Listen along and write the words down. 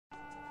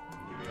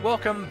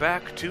Welcome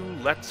back to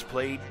Let's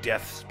Play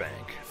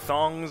DeathSpank,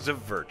 Thongs of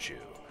Virtue.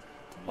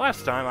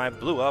 Last time I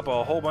blew up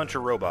a whole bunch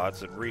of robots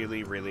that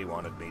really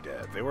wanted me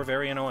dead. They were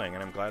very annoying,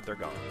 and I'm glad they're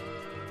gone.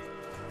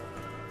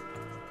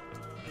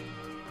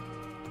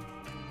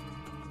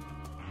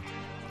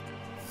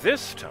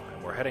 This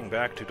time, we're heading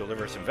back to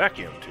deliver some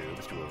vacuum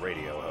tubes to a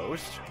radio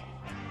host.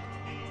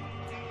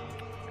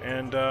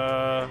 And,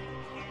 I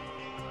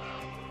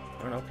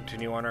don't know,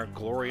 continue on our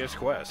glorious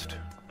quest.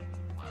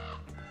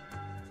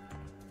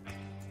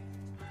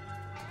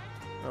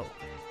 Oh.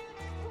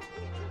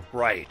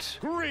 Right.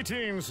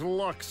 Greetings,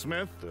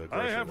 locksmith.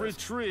 I have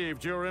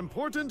retrieved your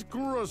important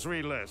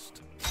grocery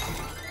list.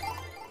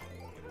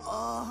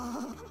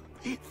 Oh,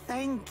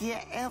 thank you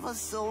ever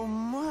so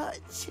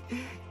much.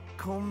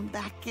 Come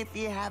back if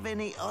you have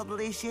any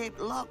oddly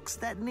shaped locks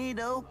that need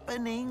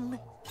opening.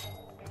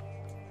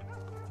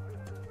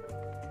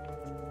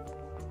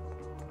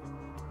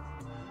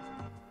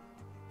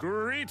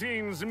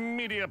 Greetings,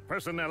 media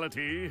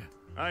personality.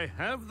 I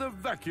have the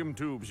vacuum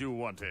tubes you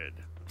wanted.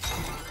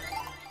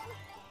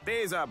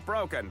 These are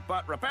broken,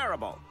 but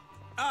repairable.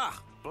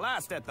 Ah,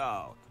 blast it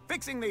though.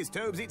 Fixing these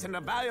tubes eats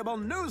into valuable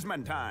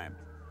newsman time.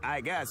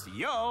 I guess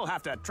you'll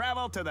have to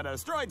travel to the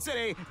destroyed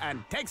city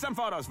and take some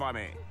photos for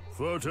me.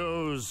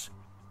 Photos?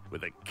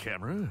 With a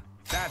camera?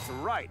 That's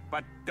right,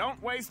 but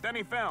don't waste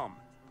any film.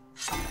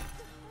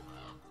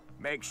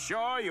 Make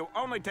sure you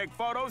only take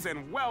photos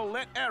in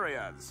well-lit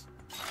areas.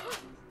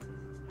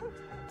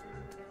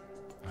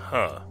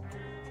 Huh.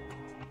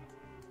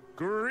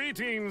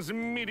 Greetings,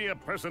 media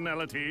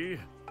personality.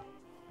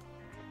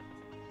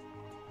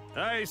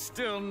 I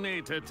still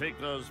need to take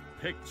those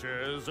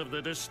pictures of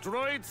the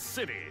destroyed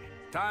city.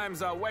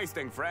 Time's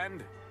a-wasting,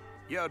 friend.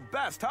 You'd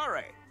best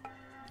hurry.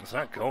 It's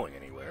not going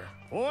anywhere.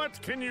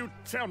 What can you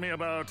tell me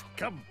about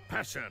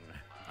compassion?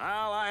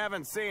 Well, I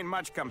haven't seen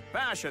much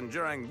compassion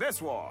during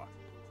this war,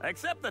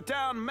 except the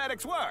town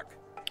medic's work.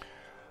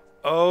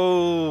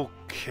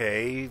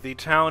 Okay, the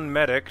town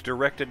medic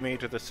directed me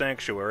to the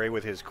sanctuary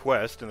with his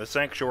quest, and the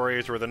sanctuary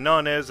is where the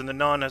nun is, and the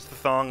nun has the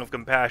thong of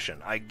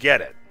compassion. I get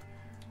it.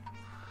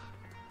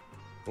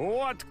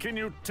 What can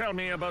you tell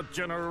me about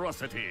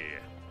generosity?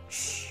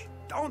 Shh!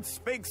 Don't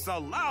speak so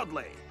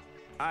loudly!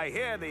 I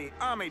hear the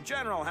army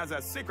general has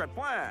a secret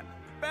plan.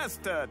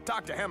 Best to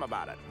talk to him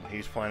about it.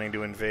 He's planning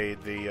to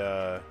invade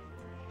the,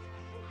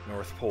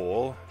 North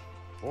Pole.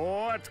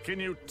 What can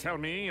you tell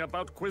me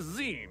about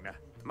cuisine?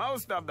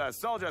 Most of the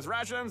soldiers'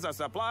 rations are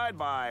supplied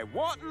by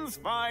Wharton's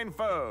Fine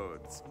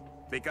Foods.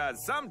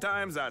 Because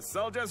sometimes a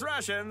soldier's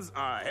rations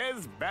are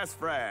his best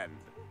friend.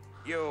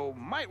 You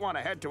might want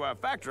to head to a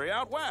factory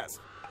out west.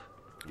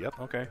 Yep,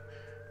 okay.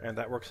 And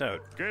that works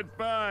out.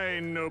 Goodbye,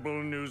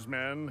 noble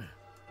newsman.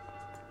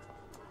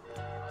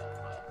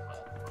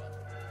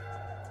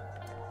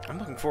 I'm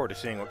looking forward to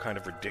seeing what kind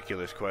of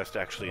ridiculous quest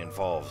actually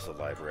involves the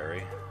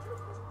library.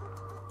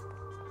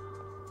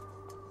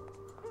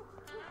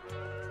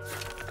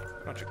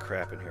 Bunch of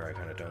crap in here I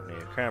kind of don't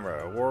need.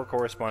 Camera. A war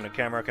correspondent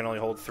camera can only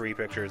hold 3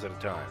 pictures at a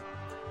time.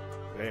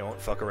 Okay, I won't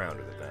fuck around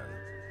with it then.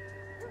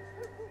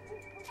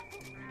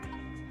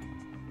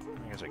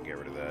 I guess I can get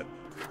rid of that.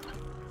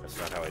 That's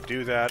not how I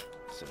do that,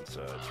 since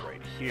it's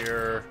right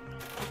here.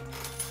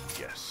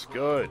 Yes,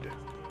 good.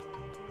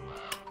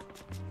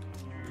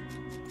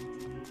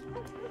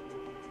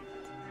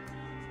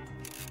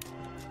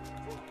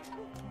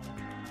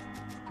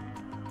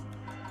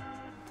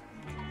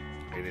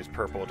 It is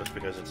purple just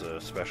because it's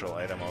a special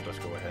item. I'll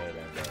just go ahead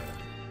and,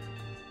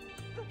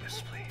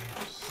 yes,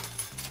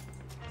 please.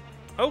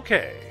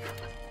 Okay.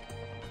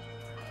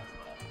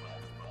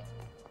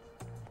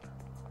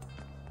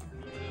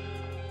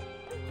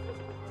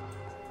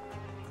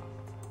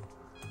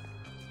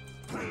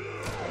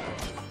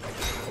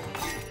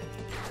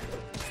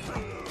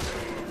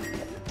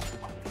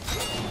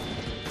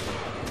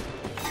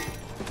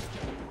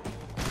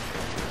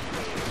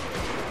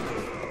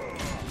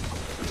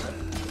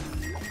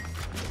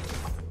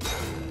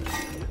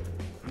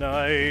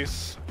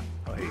 Nice.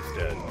 Oh, he's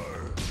dead.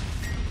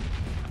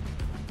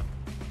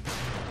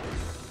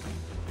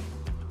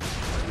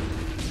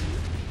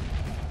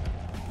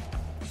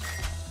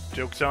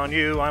 Joke's on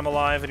you, I'm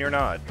alive and you're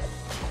not.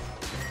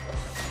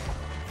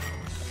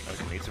 I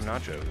can eat some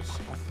nachos.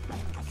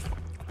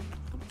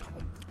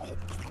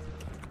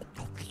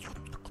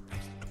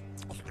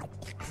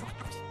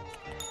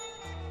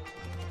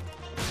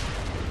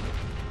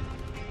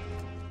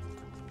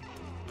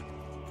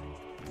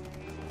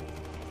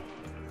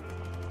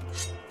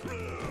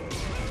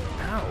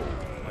 Ow,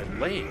 my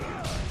leg.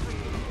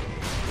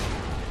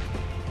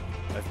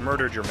 I've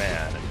murdered your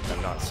man, and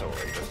I'm not sorry,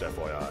 just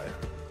FYI.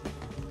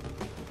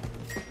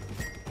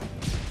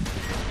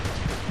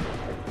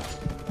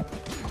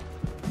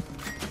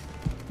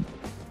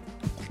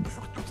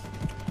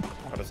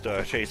 I'll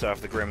just chase off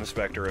the grim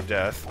specter of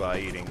death by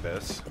eating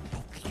this.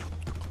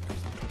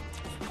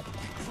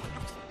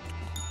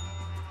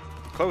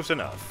 Close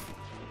enough.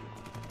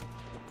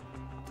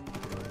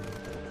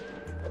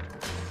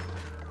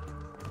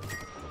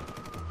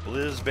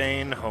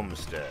 Blisbane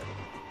Homestead.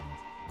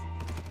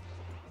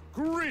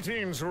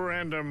 Greetings,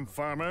 random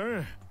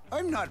farmer.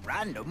 I'm not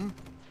random.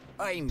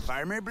 I'm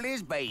Farmer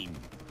Blisbane.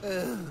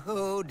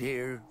 Oh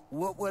dear,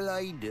 what will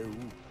I do?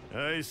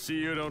 I see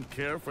you don't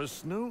care for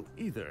snow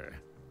either.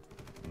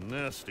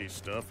 Nasty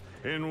stuff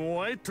in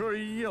white or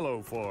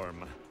yellow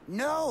form.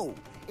 No,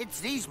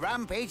 it's these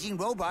rampaging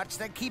robots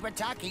that keep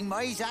attacking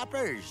my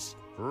zappers.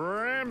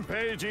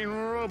 Rampaging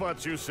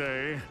robots, you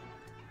say?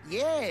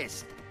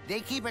 Yes, they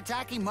keep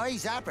attacking my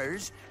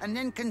zappers and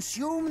then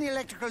consume the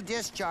electrical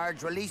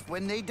discharge released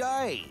when they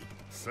die.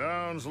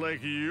 Sounds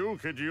like you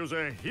could use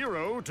a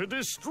hero to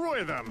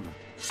destroy them.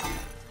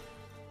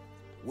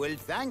 Well,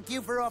 thank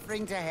you for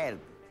offering to help.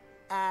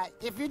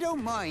 If you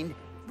don't mind,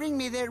 bring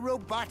me their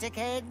robotic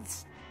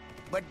heads.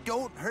 But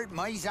don't hurt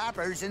my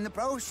zappers in the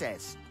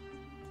process.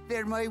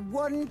 They're my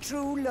one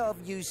true love,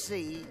 you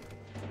see.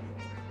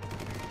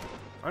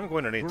 I'm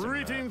going to need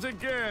Greetings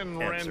again,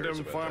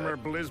 Random Farmer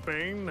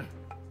Blisbane.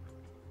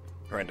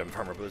 Random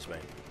Farmer Blisbane.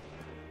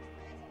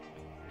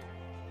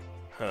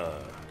 Huh.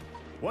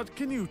 What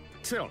can you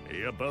tell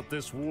me about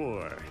this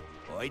war?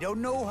 I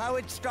don't know how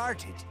it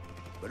started,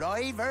 but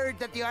I've heard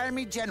that the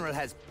Army General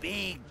has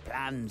big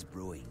plans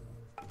brewing.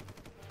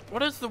 What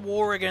does the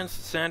war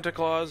against Santa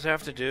Claus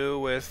have to do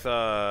with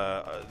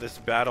this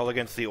battle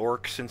against the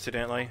Orques,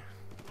 incidentally?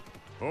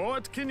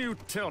 What can you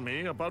tell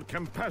me about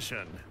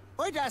compassion?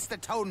 I'd ask the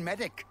town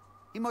medic.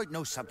 He might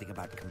know something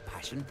about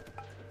compassion.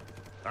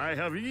 I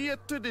have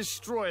yet to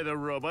destroy the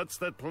robots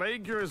that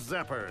plague your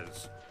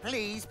zappers.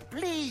 Please,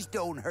 please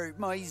don't hurt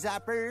my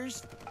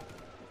zappers.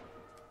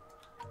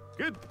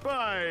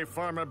 Goodbye,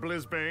 Farmer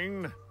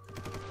Blisbane.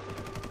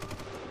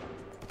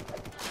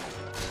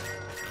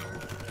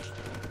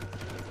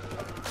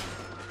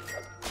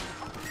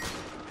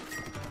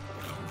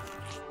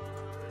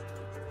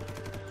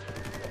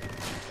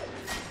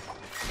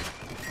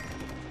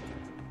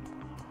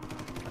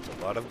 That's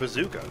a lot of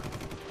bazooka.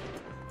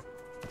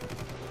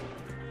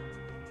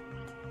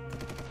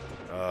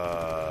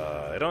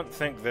 I don't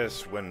think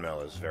this windmill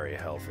is very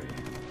healthy.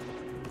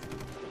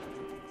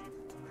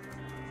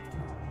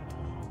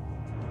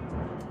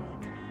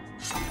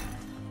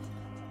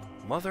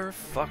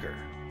 Motherfucker.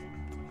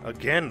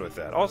 Again with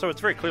that. Also,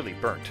 it's very clearly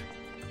burnt.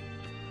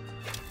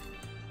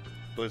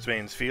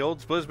 Blisbane's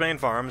Fields, Blisbane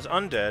Farms,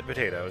 undead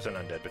potatoes, and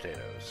undead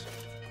potatoes.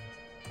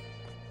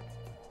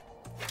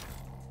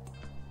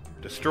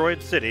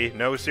 Destroyed City.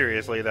 No,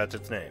 seriously, that's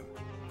its name.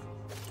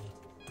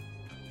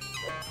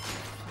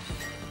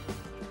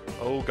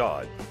 Oh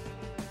god.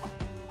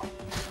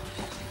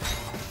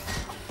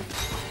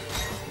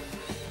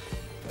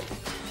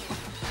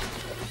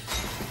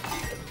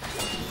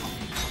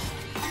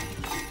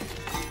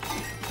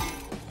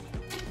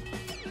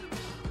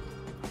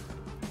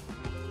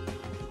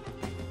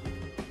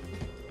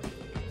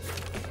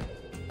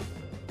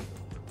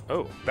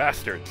 Oh,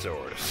 bastard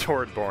sword. A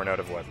sword born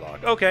out of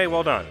wedlock. Okay,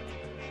 well done.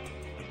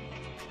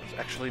 It's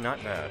actually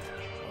not bad.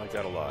 I like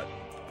that a lot.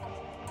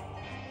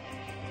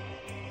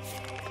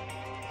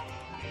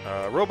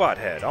 Robot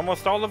head.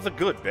 Almost all of the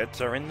good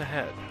bits are in the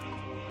head.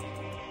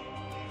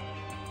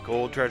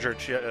 Gold treasure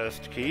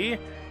chest key.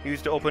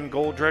 Used to open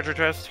gold treasure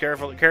chests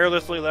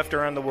carelessly left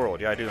around the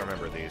world. Yeah, I do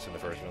remember these in the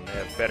first one. They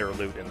have better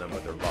loot in them,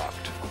 but they're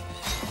locked.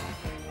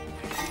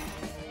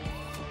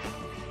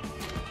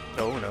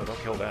 No, no, don't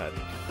kill that.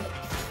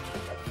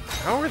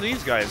 How are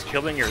these guys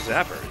killing your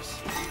zappers?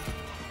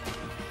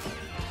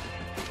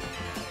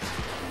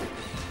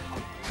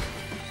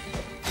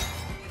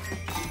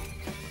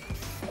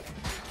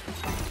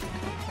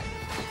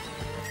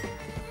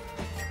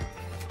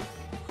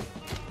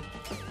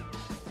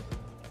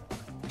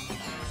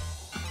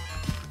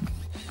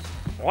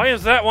 Why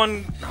is that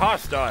one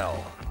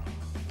hostile?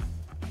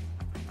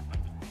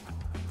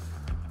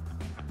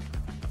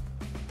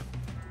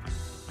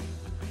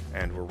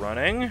 And we're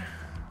running.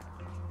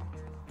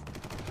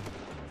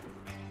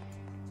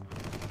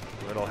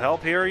 Little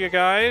help here, you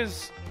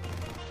guys.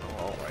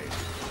 Oh, all right.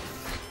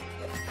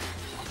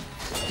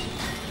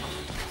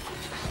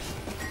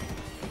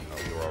 Oh,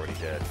 you're already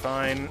dead.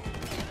 Fine.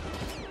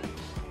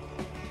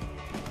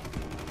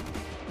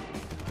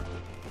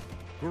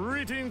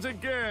 Greetings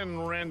again,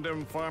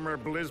 Random Farmer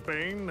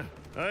Blisbane.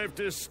 I've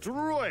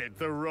destroyed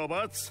the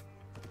robots.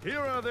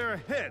 Here are their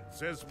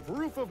heads as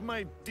proof of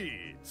my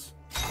deeds.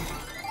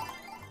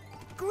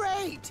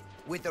 Great!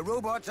 With the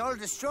robots all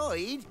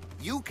destroyed,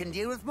 you can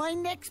deal with my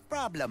next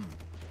problem.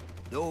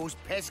 Those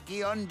pesky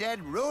undead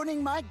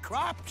ruining my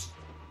crops.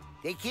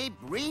 They keep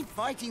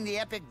refighting the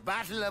epic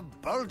battle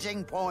of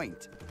Bulging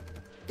Point.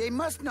 They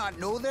must not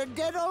know they're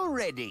dead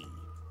already.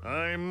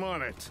 I'm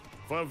on it.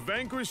 For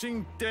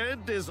vanquishing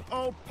dead is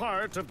all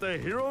part of the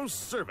hero's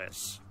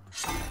service.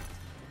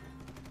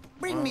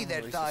 Bring me their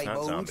at least thigh it's not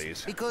bones,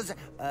 zombies. because,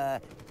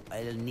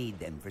 I'll need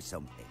them for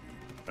something.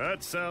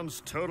 That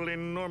sounds totally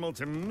normal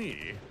to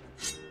me.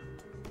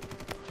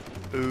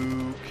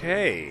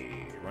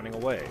 Okay. Running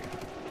away.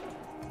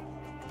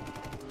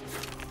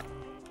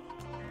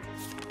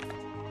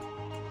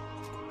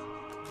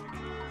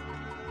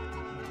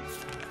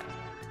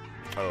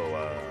 Oh,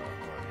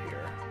 on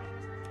here.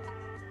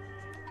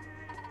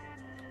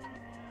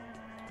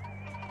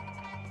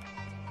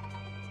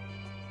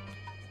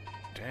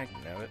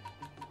 Dagnabbit.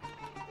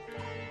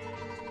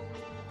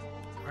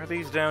 Why are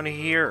these down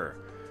here?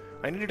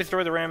 I need to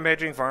destroy the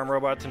rampaging farm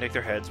robots and take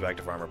their heads back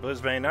to Farmer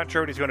Blisbane. Not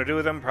sure what he's going to do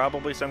with them.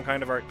 Probably some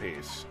kind of art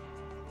piece.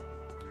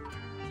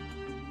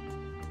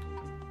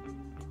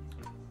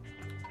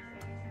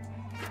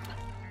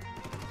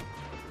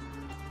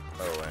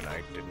 Oh, and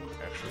I didn't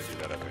actually do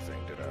that other thing,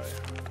 did I?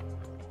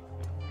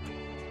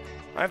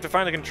 I have to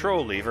find the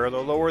control lever.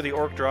 They'll lower the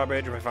orc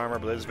drawbridge of my Farmer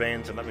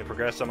Blisbanes and let me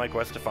progress on my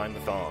quest to find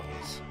the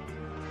Thongs.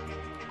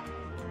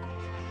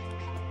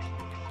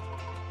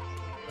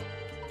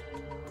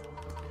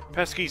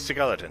 Pesky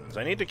skeletons.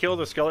 I need to kill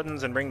the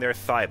skeletons and bring their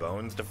thigh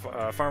bones to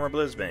Farmer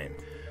Blisbane.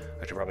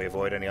 I should probably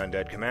avoid any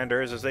undead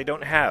commanders, as they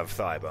don't have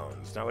thigh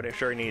bones. Not what it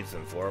sure needs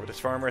them for, but this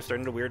farmer is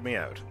starting to weird me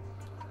out.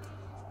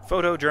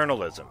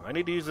 Photojournalism. I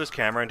need to use this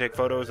camera and take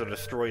photos of a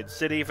destroyed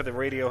city for the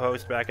radio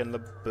host back in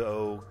the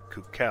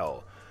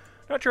Kukel.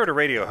 Not sure what a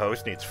radio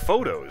host needs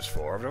photos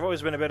for, but I've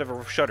always been a bit of a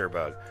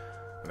shutterbug.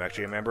 I'm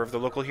actually a member of the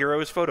local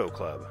Heroes Photo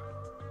Club.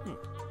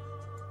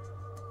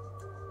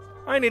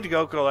 I need to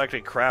go collect a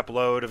crap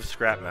load of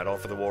scrap metal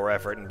for the war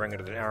effort and bring it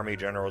to the Army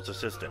General's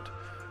assistant.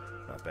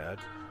 Not bad.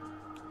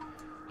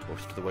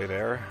 Most of the way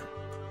there.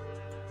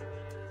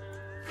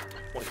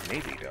 What,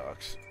 Navy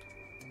docks?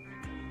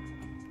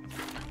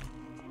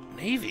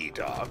 Navy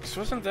docks?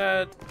 Wasn't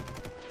that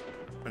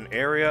an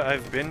area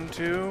I've been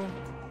to?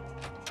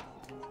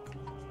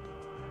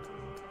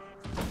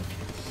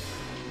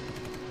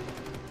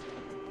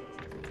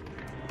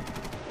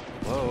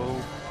 Whoa.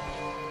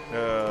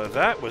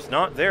 That was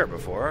not there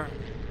before.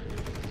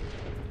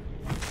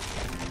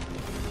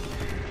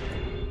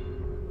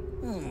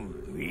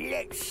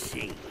 Let's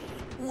see.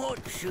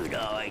 What should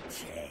I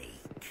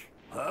take?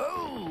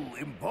 Oh,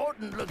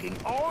 important-looking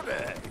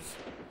orders.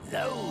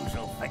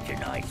 Those'll fetch a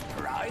nice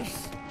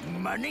price.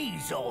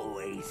 Money's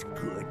always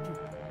good.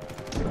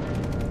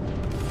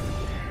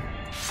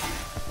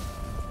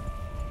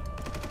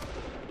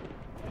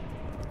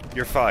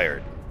 You're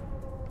fired.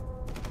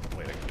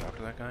 Wait, I can talk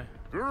to that guy?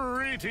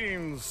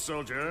 Greetings,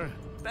 soldier.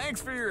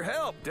 Thanks for your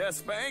help,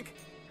 DeathSpank.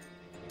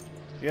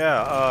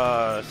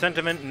 Yeah,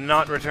 sentiment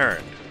not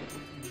returned.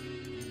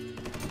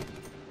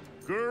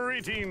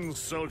 Greetings,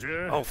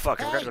 soldier. Oh,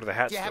 fuck, I forgot to go to the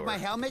hat do you store. have my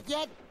helmet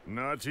yet?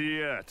 Not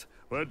yet.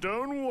 But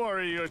don't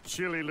worry your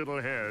chilly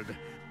little head.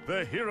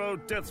 The hero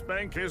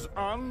DeathSpank is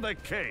on the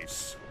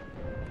case.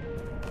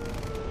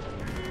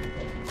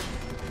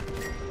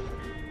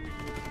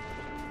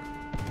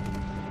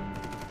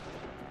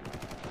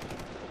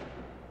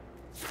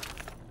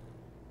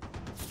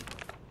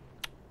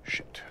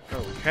 Shit.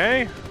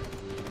 Okay.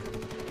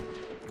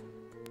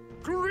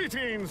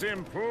 Greetings,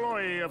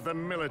 employee of the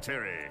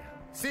military.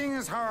 Seeing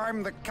as how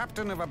I'm the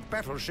captain of a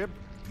battleship,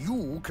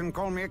 you can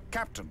call me a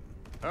captain.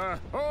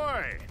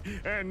 Ahoy!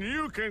 And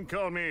you can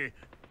call me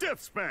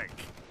DeathSpank.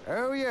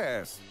 Oh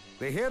yes,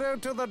 the hero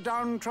to the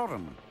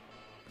downtrodden.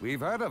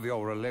 We've heard of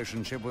your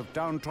relationship with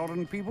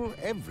downtrodden people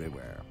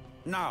everywhere.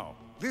 Now,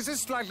 this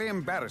is slightly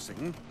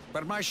embarrassing,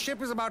 but my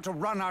ship is about to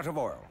run out of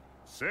oil.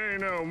 Say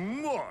no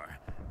more.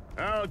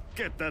 I'll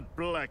get that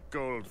black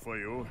gold for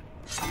you.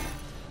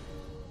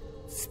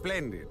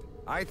 Splendid.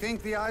 I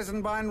think the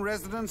Eisenbein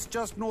residence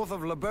just north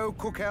of Le Beau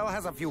Kukel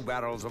has a few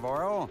barrels of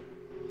oil.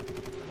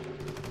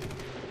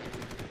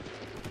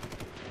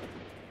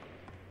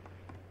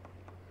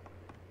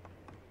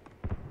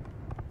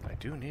 I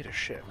do need a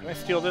ship. Can I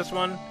steal this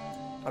one?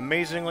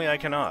 Amazingly, I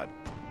cannot.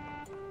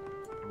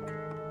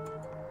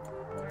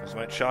 This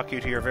might shock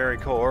you to your very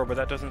core, but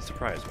that doesn't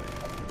surprise me.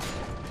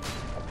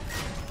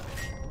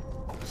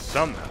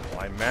 Somehow,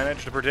 I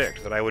managed to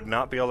predict that I would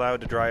not be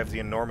allowed to drive the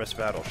enormous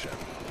battleship.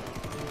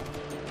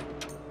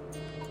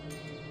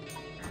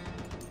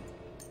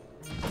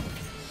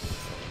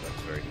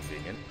 That's very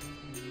convenient.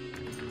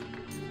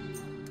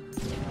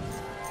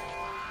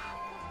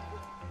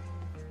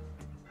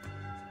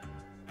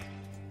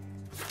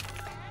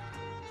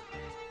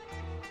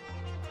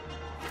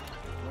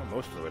 Well,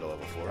 most of the way to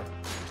level 4.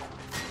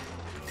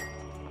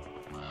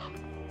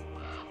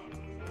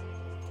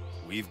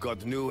 We've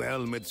got new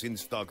helmets in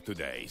stock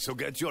today, so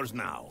get yours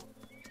now.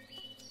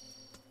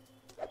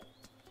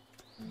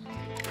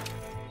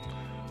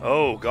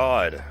 Oh,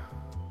 God.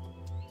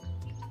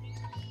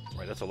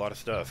 Right, that's a lot of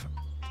stuff.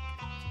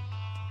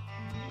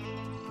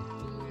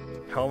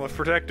 Helm of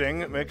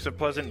Protecting makes a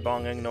pleasant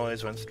bonging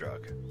noise when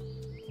struck.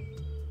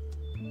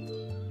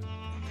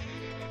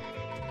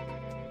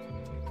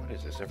 What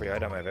is this? Every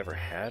item I've ever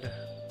had?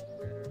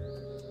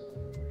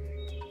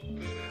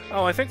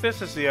 Oh, I think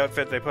this is the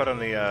outfit they put on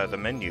the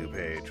menu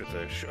page with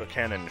the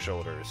cannon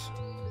shoulders.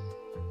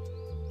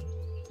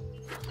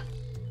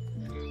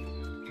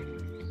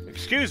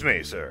 Excuse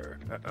me, sir.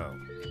 Uh-oh.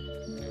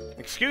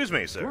 Excuse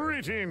me, sir.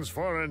 Greetings,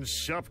 foreign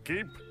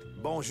shopkeep.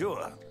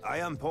 Bonjour, I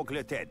am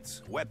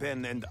Pocletet,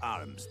 weapon and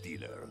arms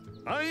dealer.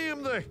 I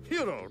am the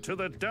hero to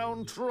the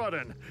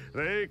downtrodden.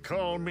 They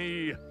call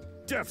me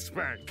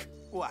DeathSpank.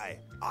 Why,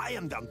 I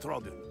am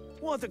downtrodden.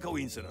 What a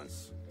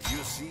coincidence. You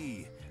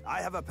see,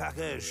 I have a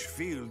package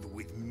filled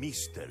with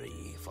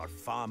mystery for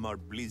Farmer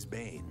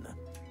Blisbane.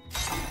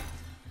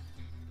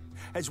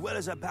 as well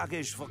as a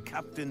package for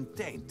Captain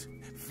Taint,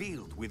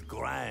 filled with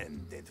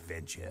grand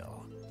adventure.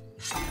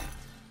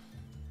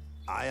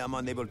 I am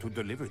unable to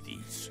deliver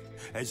these,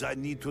 as I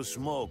need to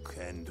smoke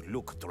and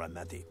look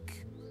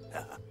dramatic.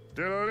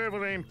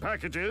 Delivering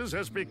packages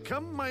has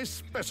become my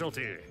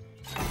specialty.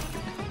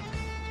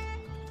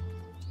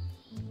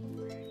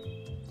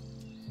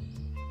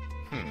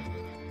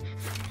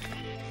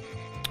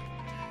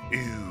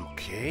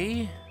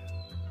 Okay.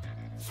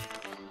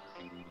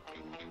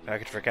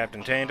 Package for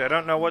Captain Taint. I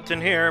don't know what's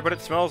in here, but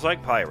it smells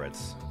like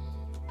pirates.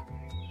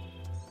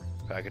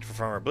 Package for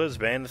Farmer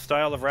Blizzbane. The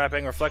style of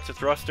wrapping reflects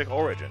its rustic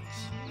origins.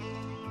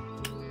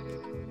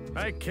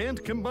 I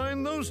can't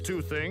combine those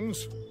two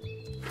things.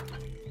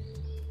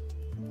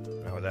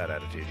 Not with that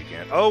attitude, you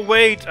can't. Oh,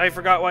 wait! I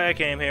forgot why I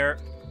came here.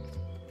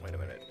 Wait a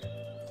minute.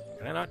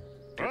 Can I not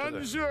get to the...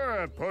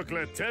 Bonjour,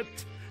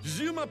 Pocletet.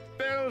 Je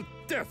m'appelle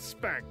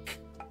DeathSpank.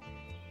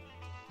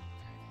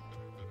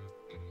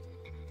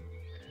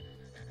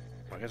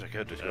 I guess I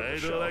could just go to the I'd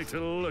shelf. like to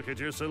look at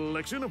your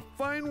selection of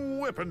fine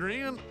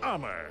weaponry and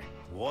armor.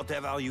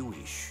 Whatever you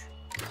wish.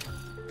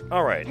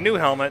 Alright, new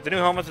helmet. The new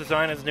helmet's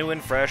design is new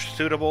and fresh,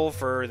 suitable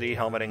for the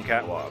helmeting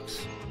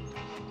catwalks.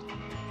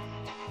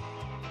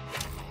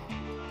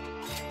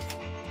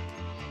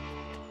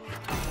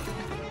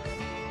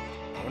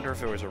 I wonder if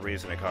there was a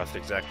reason it cost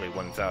exactly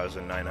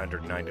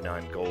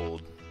 1,999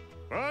 gold.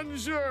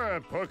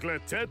 Bonjour,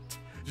 Pocletet.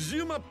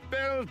 Je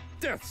m'appelle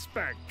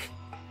DeathSpank.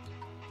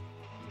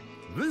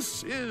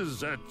 This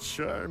is a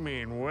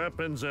charming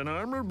weapons and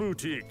armor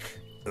boutique.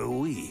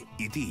 Oui,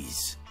 it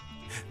is.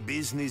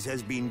 Business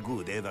has been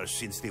good ever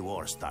since the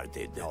war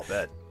started. I'll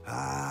bet.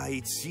 Ah,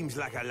 it seems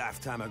like a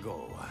lifetime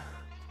ago.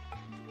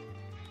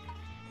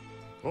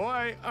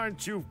 Why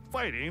aren't you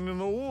fighting in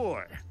the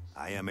war?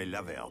 I am a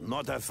lover,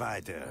 not a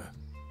fighter.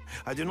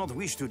 I do not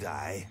wish to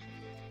die.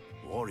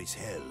 War is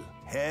hell.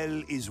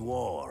 Hell is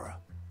war.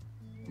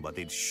 But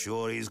it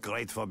sure is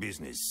great for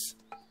business.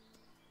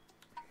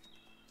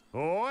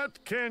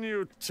 What can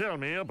you tell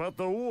me about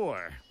the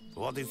war?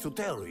 What is to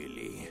tell,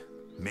 really?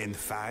 Men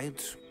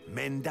fight,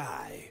 men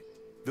die.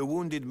 The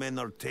wounded men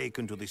are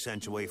taken to the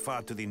sanctuary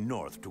far to the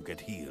north to get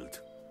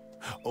healed.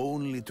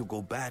 Only to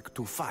go back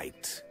to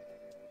fight.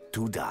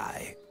 To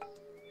die.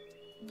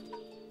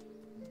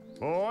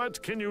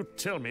 What can you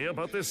tell me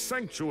about this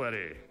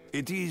sanctuary?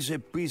 It is a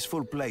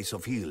peaceful place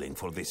of healing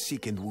for the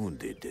sick and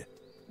wounded.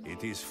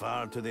 It is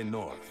far to the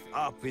north,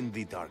 up in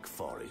the dark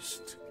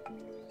forest.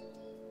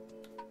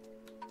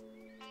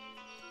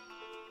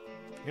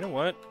 You know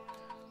what?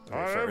 Au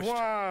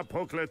revoir,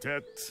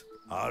 Pocletet.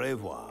 Au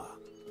revoir.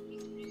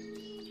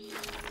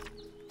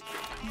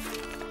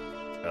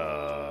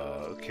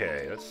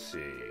 Okay, let's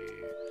see.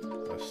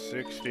 Plus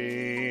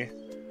 60,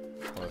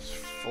 plus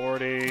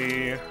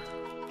 40.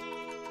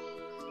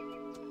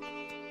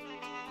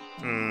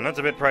 That's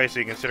a bit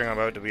pricey considering I'm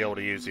about to be able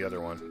to use the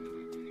other one.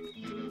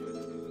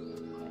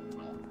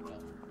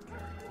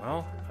 Very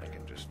well, I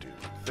can just do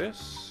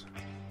this.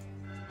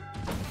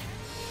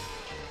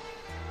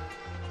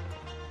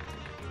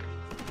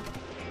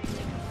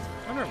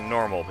 I wonder if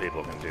normal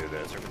people can do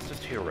this, or if it's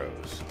just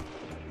heroes.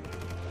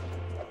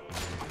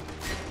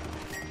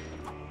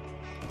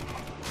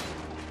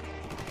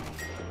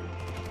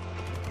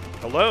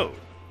 Hello!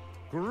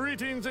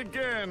 Greetings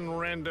again,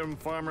 random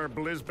farmer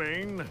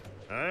Blizzbane.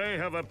 I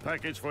have a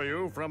package for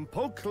you from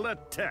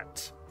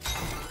Pocletet.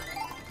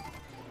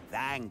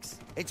 Thanks.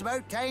 It's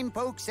about time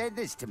Poke said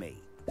this to me.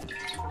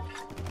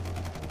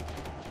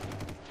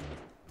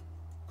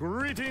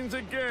 Greetings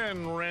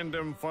again,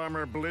 random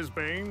farmer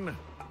Blizzbane.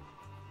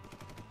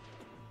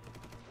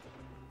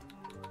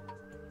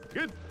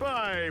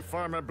 Goodbye,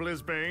 Farmer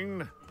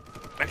Blizzbane.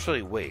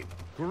 Actually, wait.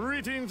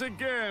 Greetings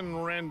again,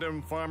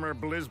 random farmer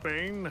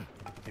Blizzbane.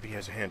 Maybe he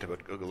has a hint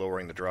about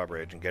lowering the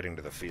drawbridge and getting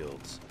to the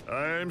fields.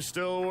 I'm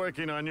still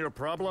working on your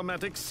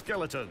problematic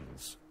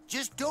skeletons.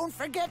 Just don't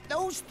forget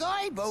those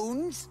thigh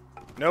bones.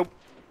 Nope.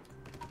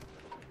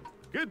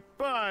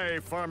 Goodbye,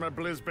 Farmer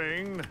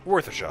Blizzbane.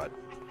 Worth a shot.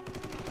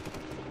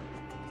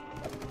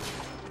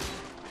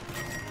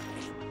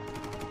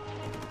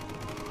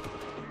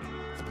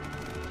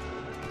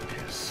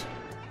 Piss.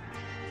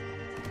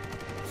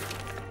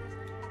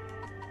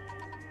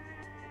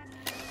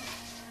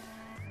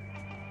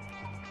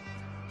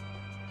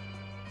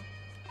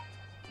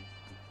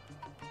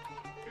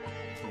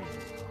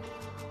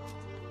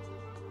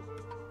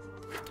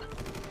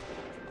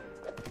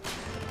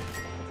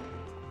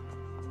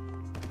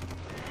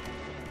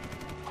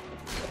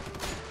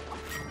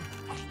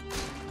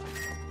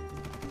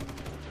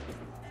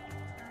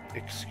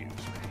 Excuse me.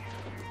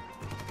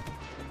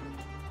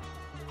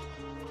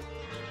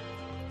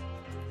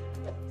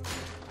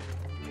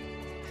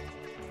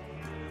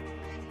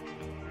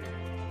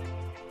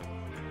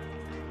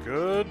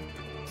 Good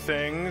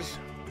things.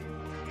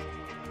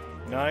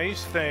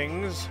 Nice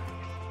things.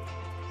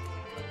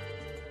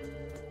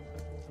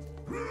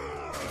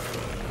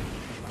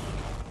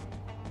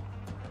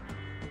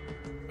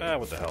 Ah,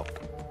 what the hell?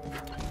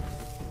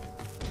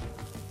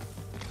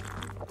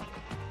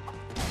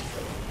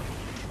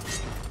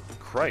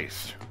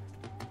 Christ.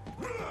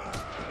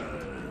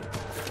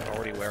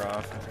 already wear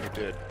off? I think it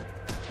did.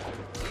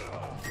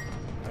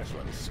 Nice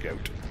one,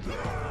 Scout.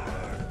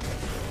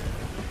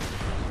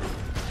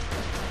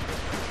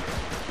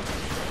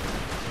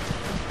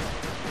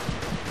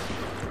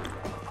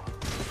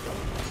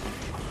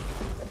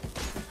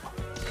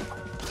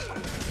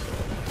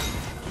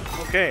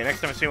 Okay,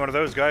 next time I see one of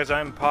those guys,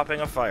 I'm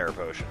popping a fire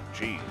potion.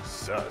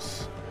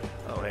 Jesus.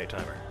 Oh, hey,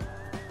 timer.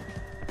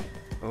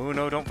 Oh,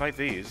 no, don't fight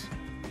these.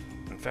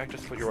 In fact,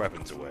 just put your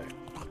weapons away.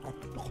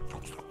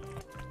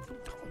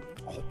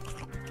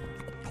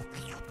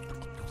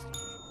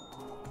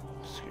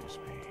 Excuse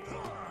me.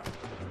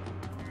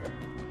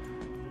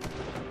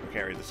 I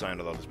can't read the sign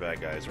of all those bad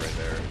guys right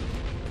there.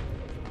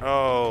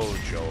 Oh,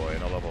 joy,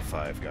 and a level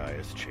 5 guy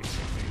is chasing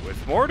me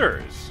with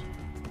mortars.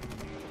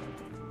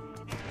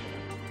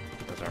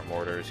 Those aren't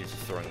mortars, he's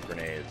just throwing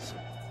grenades.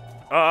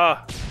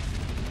 Ah!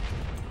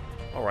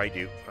 Alright,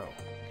 you. Oh,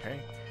 okay.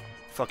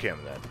 Fuck him,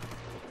 then.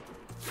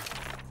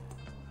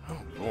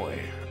 Oh, boy.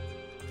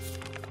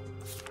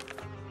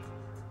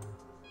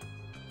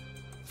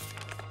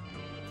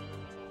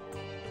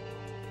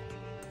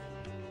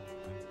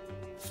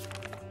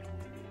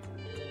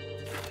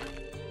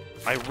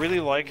 I really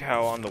like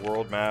how on the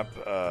world map,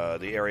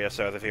 the area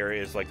south of here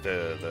is like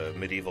the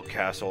medieval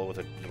castle with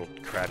a little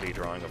crappy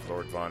drawing of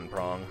Lord Von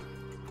Prong.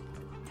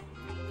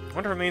 I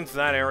wonder if it means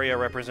that area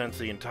represents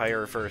the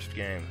entire first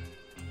game.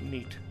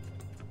 Neat.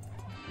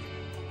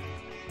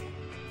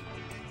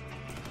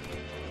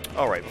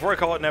 Alright, before I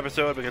call it an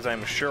episode, because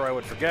I'm sure I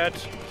would forget, I'm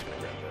just going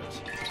to grab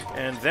this.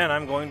 And then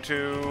I'm going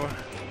to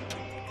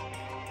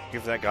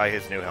give that guy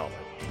his new helmet.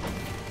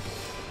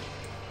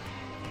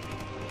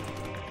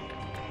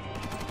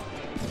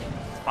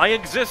 I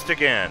exist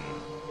again!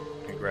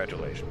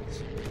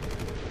 Congratulations.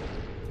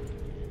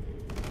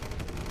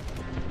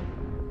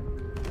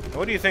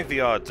 What do you think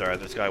the odds are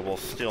this guy will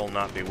still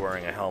not be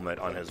wearing a helmet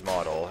on his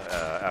model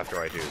after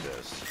I do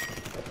this?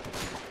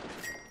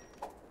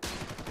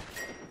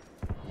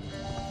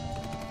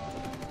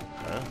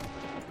 Huh?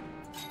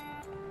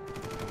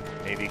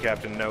 Navy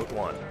Captain Note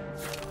 1.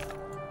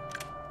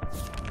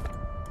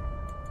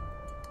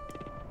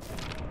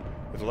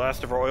 With the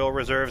last of our oil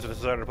reserves, we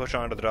decided to push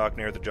on to the dock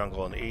near the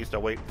jungle in the east.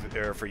 I'll wait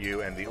there for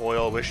you and the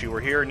oil. Wish you were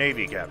here,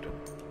 Navy Captain.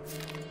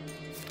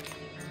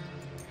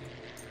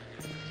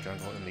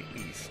 Jungle in the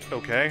east.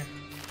 Okay.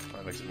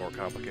 That makes it more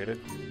complicated.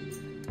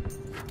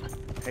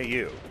 Hey,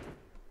 you.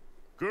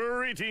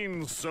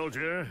 Greetings,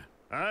 soldier.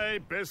 I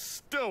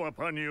bestow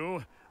upon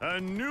you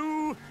a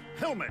new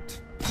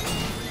helmet.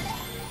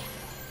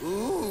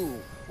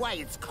 Ooh, why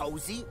it's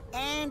cozy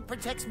and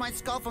protects my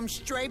skull from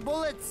stray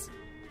bullets.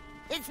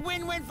 It's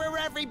win-win for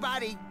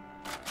everybody.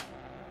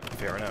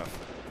 Fair enough.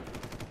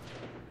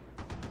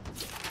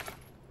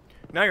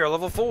 Now you're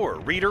level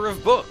 4, Reader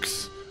of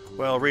Books.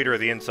 Well, Reader of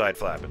the inside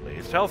flap, at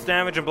least. Health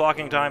damage and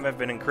blocking time have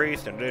been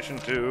increased in addition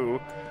to...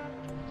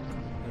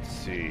 Let's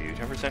see,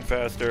 10%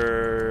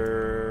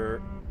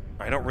 faster...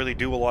 I don't really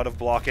do a lot of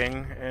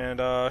blocking.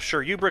 And,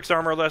 sure, U-Brick's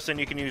armor less, and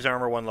you can use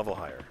armor 1 level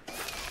higher.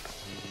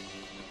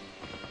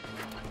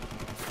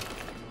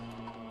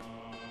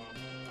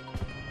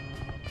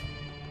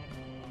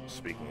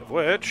 Speaking of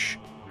which...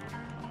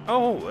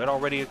 Oh, it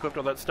already equipped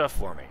all that stuff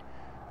for me.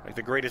 Like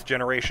the Greatest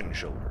Generation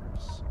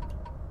shoulders.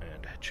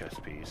 And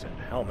chest piece and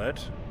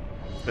helmet.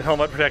 The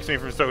helmet protects me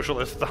from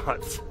socialist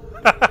thoughts.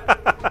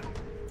 I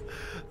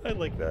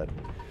like that.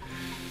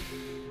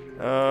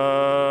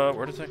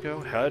 Where does that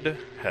go? Head.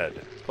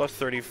 Head. Plus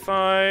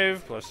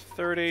 35, plus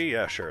 30.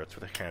 Yeah, sure, it's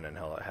with a cannon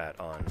hat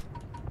on.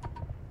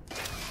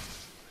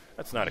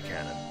 That's not a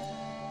cannon.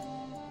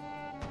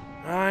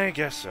 I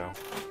guess so.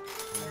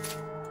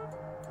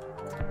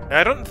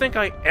 I don't think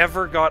I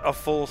ever got a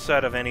full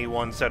set of any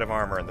one set of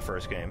armor in the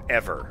first game.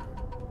 Ever.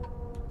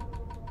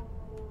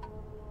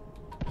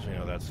 So, you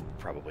know, that's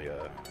probably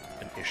an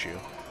issue.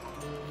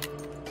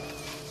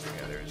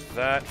 Yeah, there's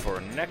that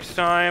for next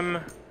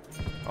time.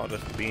 I'll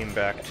just beam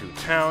back to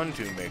town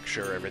to make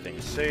sure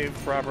everything's saved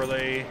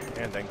properly,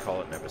 and then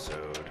call it an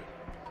episode.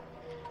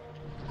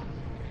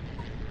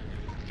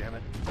 Damn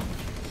it. Well,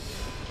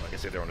 I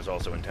guess the other one is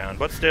also in town,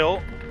 but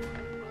still.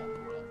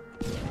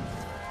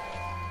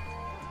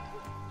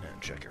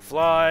 Check your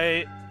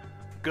fly.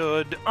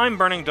 Good. I'm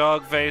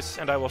BurningDogFace,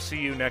 and I will see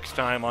you next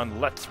time on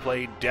Let's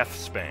Play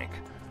DeathSpank.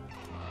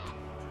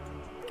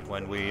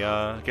 When we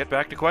get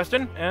back to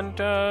questing and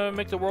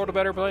make the world a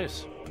better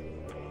place.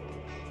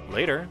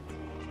 Later.